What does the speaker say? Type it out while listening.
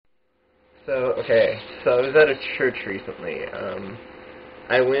So I was at a church recently.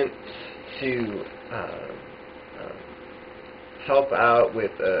 I went to um, help out with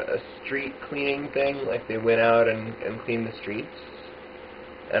a street cleaning thing. Like they went out and cleaned the streets,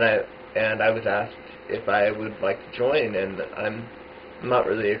 and I was asked if I would like to join. And I'm not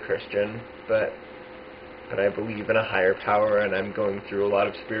really a Christian, but I believe in a higher power, and I'm going through a lot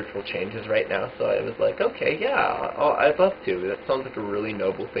of spiritual changes right now. So I was like, okay, yeah, I'd love to. That sounds like a really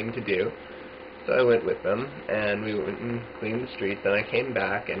noble thing to do. So I went with them, and we went and cleaned the streets, and I came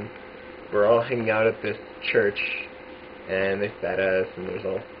back, and we're all hanging out at this church, and they fed us, and there's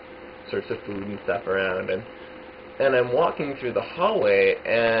all sorts of food and stuff around, and I'm walking through the hallway,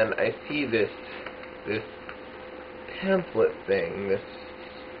 and I see this pamphlet thing, this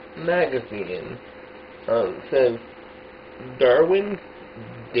magazine, says Darwin's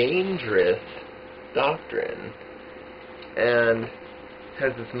Dangerous Doctrine, and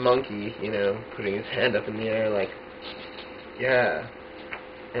has this monkey, putting his hand up in the air like, yeah,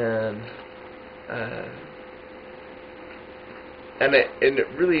 and it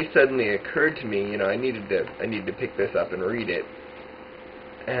really suddenly occurred to me, I needed to pick this up and read it,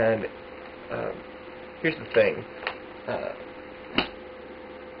 and here's the thing,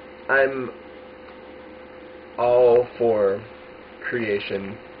 I'm all for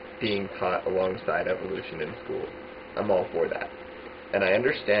creation being taught alongside evolution in school. I'm all for that. And I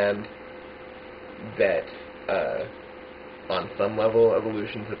understand that on some level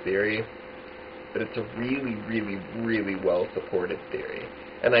evolution's a theory, but it's a really, really, really well-supported theory.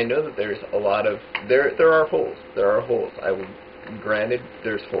 And I know that there's a lot of... There are holes. There are holes. Granted,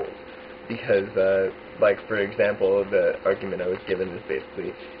 there's holes. Because, like, for example, the argument I was given is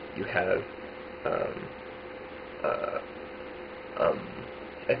basically you have...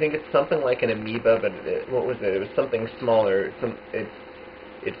 I think it's something like an amoeba, but what was it? It was something smaller.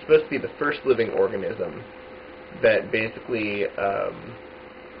 It's supposed to be the first living organism that basically,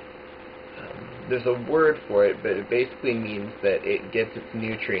 there's a word for it, but it basically means that it gets its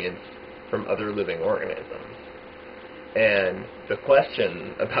nutrients from other living organisms. And the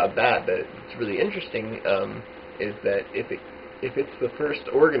question about that's really interesting is that if it's the first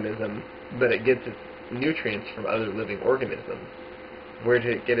organism, but it gets its nutrients from other living organisms, where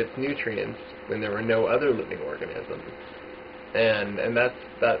did it get its nutrients when there were no other living organisms? And that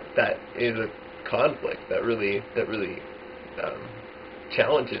is a conflict that really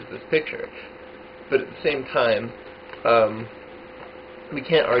challenges this picture. But at the same time, we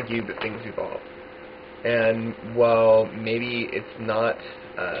can't argue that things evolve. And while maybe it's not,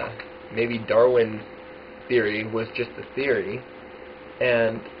 maybe Darwin's theory was just a theory,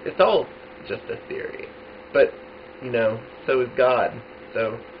 and it's all just a theory, but so is God.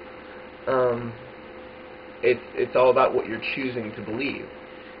 So it's all about what you're choosing to believe,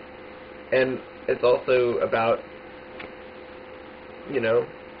 and it's also about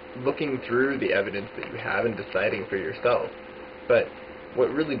looking through the evidence that you have and deciding for yourself. But what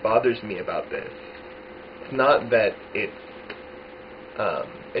really bothers me about this, it's not that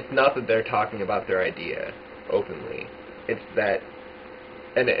they're talking about their idea openly. It's that,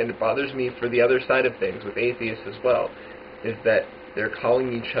 and it bothers me for the other side of things with atheists as well, is that they're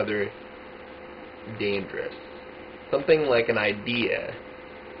calling each other dangerous. Something like an idea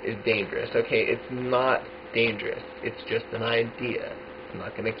is dangerous. Okay, it's not dangerous. It's just an idea. It's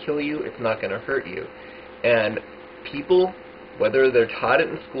not going to kill you. It's not going to hurt you. And people, whether they're taught it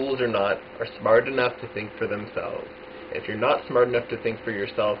in schools or not, are smart enough to think for themselves. If you're not smart enough to think for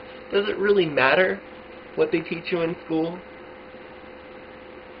yourself, does it really matter what they teach you in school?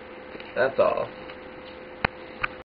 That's all.